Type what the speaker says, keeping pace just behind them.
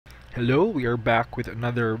Hello, we are back with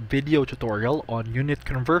another video tutorial on unit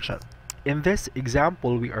conversion. In this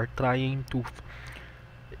example, we are trying to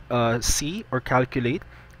see or calculate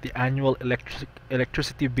the annual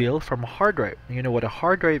electricity bill from a hard drive. You know what a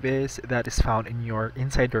hard drive is? That is found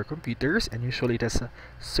inside your computers, and usually it has a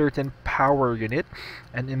certain power unit.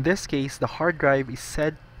 And in this case, the hard drive is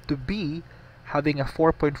said to be having a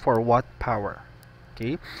 4.4 watt power.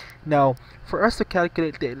 Okay, now for us to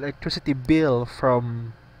calculate the electricity bill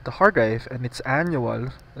from the hard drive, and it's annual,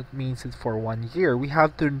 that means it's for 1 year, we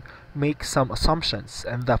have to make some assumptions,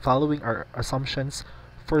 and the following are assumptions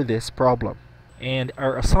for this problem. And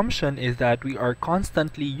our assumption is that we are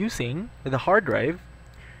constantly using the hard drive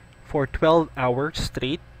for 12 hours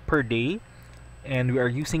straight per day, and we are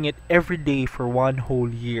using it every day for 1 whole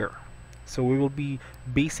year. So we will be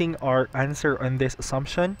basing our answer on this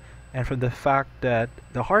assumption and from the fact that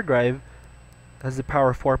the hard drive has the power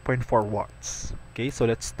of 4.4 watts. Okay, so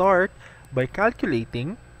let's start by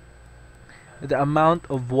calculating the amount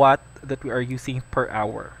of watt that we are using per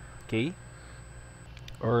hour. Okay,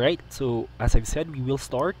 alright, so as I've said, we will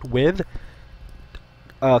start with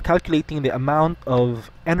calculating the amount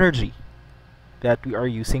of energy that we are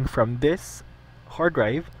using from this hard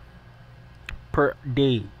drive per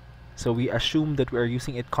day. So we assume that we are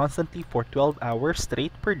using it constantly for 12 hours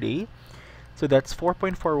straight per day. So that's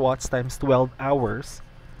 4.4 watts times 12 hours,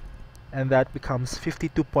 and that becomes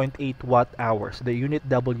 52.8 watt hours. The unit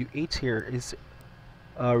WH here is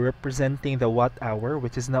representing the watt hour,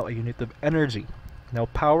 which is now a unit of energy. Now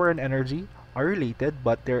power and energy are related,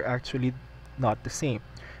 but they're actually not the same,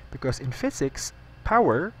 because in physics,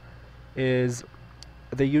 power is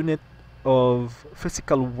the unit of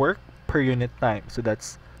physical work per unit time. So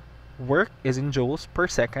that's work is in joules per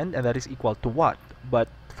second, and that is equal to watt. But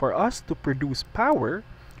for us to produce power,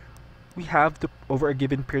 we have to, over a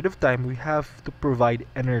given period of time, we have to provide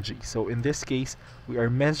energy. So in this case, we are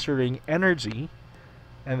measuring energy,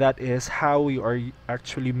 and that is how we are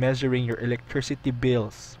actually measuring your electricity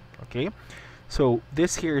bills. Okay, so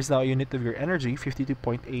this here is now a unit of your energy,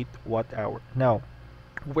 52.8 watt hour. Now,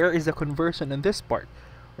 where is the conversion in this part?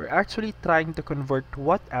 We're actually trying to convert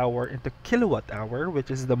watt hour into kilowatt hour, which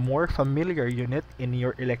is the more familiar unit in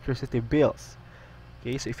your electricity bills.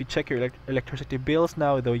 Okay, so if you check your electricity bills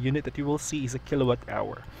now, the unit that you will see is a kilowatt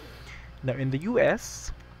hour. Now in the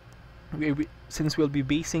US, since we'll be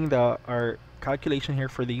basing our calculation here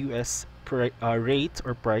for the US rate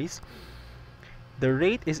or price, the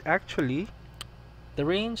rate is actually the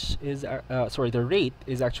rate is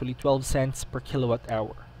actually 12 cents per kilowatt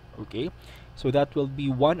hour. Okay, so that will be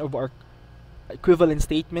one of our equivalent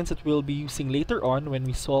statements that we'll be using later on when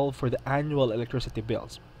we solve for the annual electricity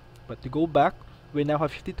bills. But to go back, we now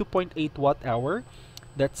have 52.8 watt hour.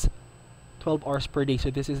 That's 12 hours per day.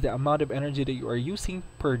 So this is the amount of energy that you are using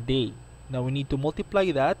per day. Now we need to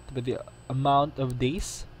multiply that with the amount of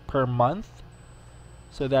days per month.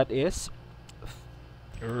 So that is,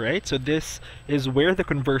 alright, so this is where the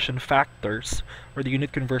conversion factors or the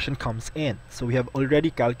unit conversion comes in. So we have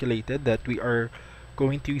already calculated that we are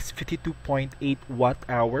going to use 52.8 watt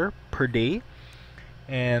hour per day,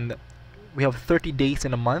 and we have 30 days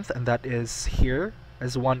in a month, and that is here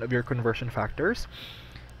as one of your conversion factors.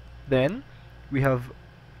 Then we have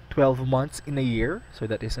 12 months in a year, so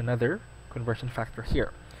that is another conversion factor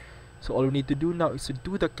here. So all we need to do now is to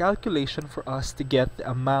do the calculation for us to get the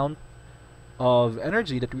amount of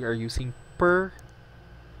energy that we are using per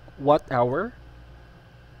watt hour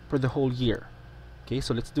for the whole year. Okay,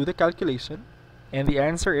 so let's do the calculation, and the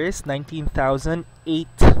answer is 19,008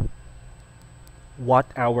 watt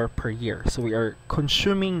hour per year. So we are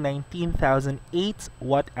consuming 19,008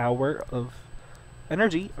 watt hour of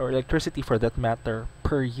energy, or electricity for that matter,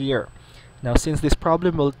 per year. Now since this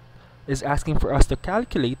problem is asking for us to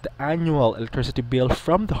calculate the annual electricity bill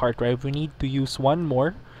from the hard drive, we need to use one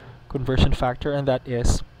more conversion factor, and that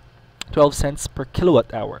is 12 cents per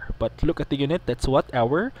kilowatt hour. But look at the unit, that's watt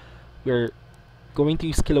hour. We're going to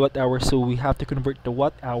use kilowatt hour, so we have to convert the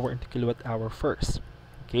watt hour into kilowatt hour first.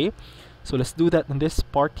 Okay, so let's do that in this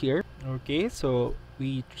part here. Okay, so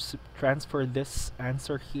we transfer this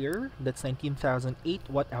answer here. That's 19,008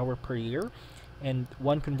 watt hour per year. And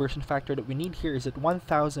one conversion factor that we need here is that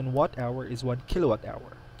 1,000 watt hour is 1 kilowatt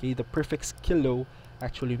hour. Okay, the prefix kilo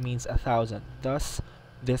actually means 1,000. Thus,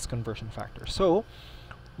 this conversion factor. So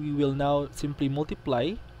we will now simply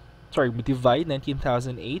divide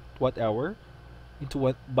 19,008 watt hour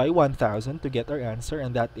into by 1,000 to get our answer,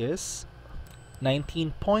 and that is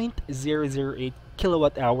 19.008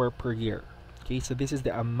 kilowatt hour per year. Okay, so this is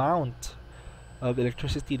the amount of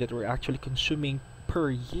electricity that we're actually consuming per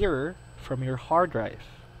year from your hard drive.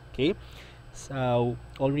 Okay, So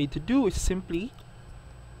all we need to do is simply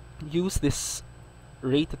use this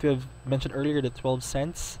rate that we have mentioned earlier, the 12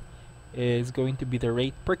 cents is going to be the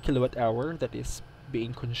rate per kilowatt hour that is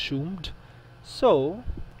being consumed. So,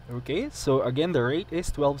 okay, so again, the rate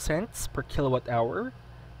is 12 cents per kilowatt hour,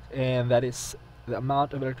 and that is the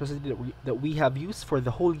amount of electricity that we have used for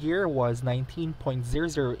the whole year was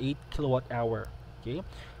 19.008 kilowatt hour. Okay,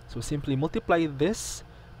 so simply multiply this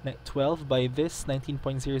 12 by this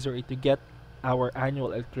 19.008 to get our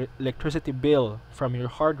annual electricity bill from your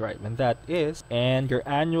hard drive, and your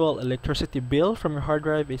annual electricity bill from your hard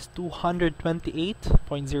drive is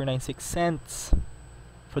 228.096 cents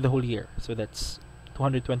for the whole year. So that's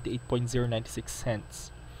 228.096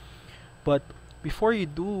 cents. But before you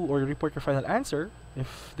do or report your final answer,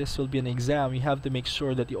 if this will be an exam, you have to make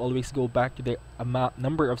sure that you always go back to the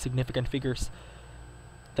number of significant figures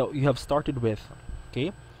that you have started with.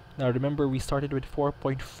 Okay, now remember, we started with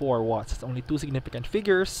 4.4 watts. It's only two significant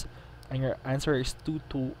figures, and your answer is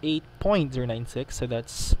 228.096, so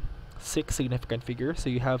that's 6 significant figures. So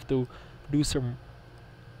you have to do some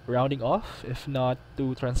rounding off, if not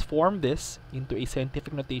to transform this into a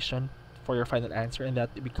scientific notation for your final answer, and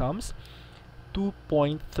that becomes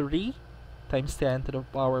 2.3 times 10 to the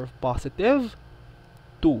power of positive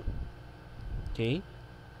 2. Okay,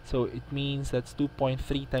 so it means that's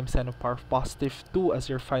 2.3 times 10 to the power of positive 2 as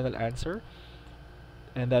your final answer,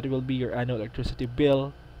 and that will be your annual electricity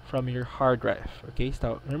bill from your hard drive. Okay,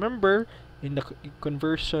 so remember, in the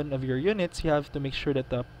conversion of your units, you have to make sure that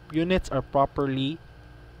the units are properly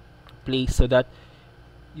placed so that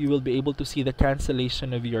you will be able to see the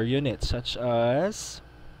cancellation of your units, such as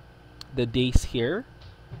the days here,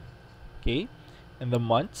 okay, and the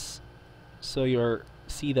months. So you're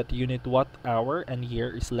see that unit watt hour and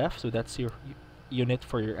year is left, so that's your unit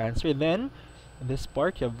for your answer. Then in this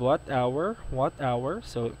part you have watt hour,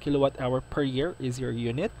 so kilowatt hour per year is your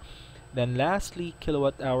unit. Then lastly,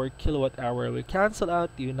 kilowatt hour will cancel out.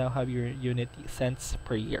 You now have your unit cents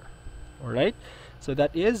per year. Alright, so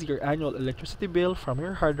that is your annual electricity bill from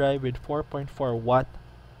your hard drive with 4.4 watt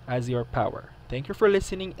as your power. Thank you for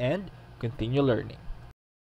listening and continue learning.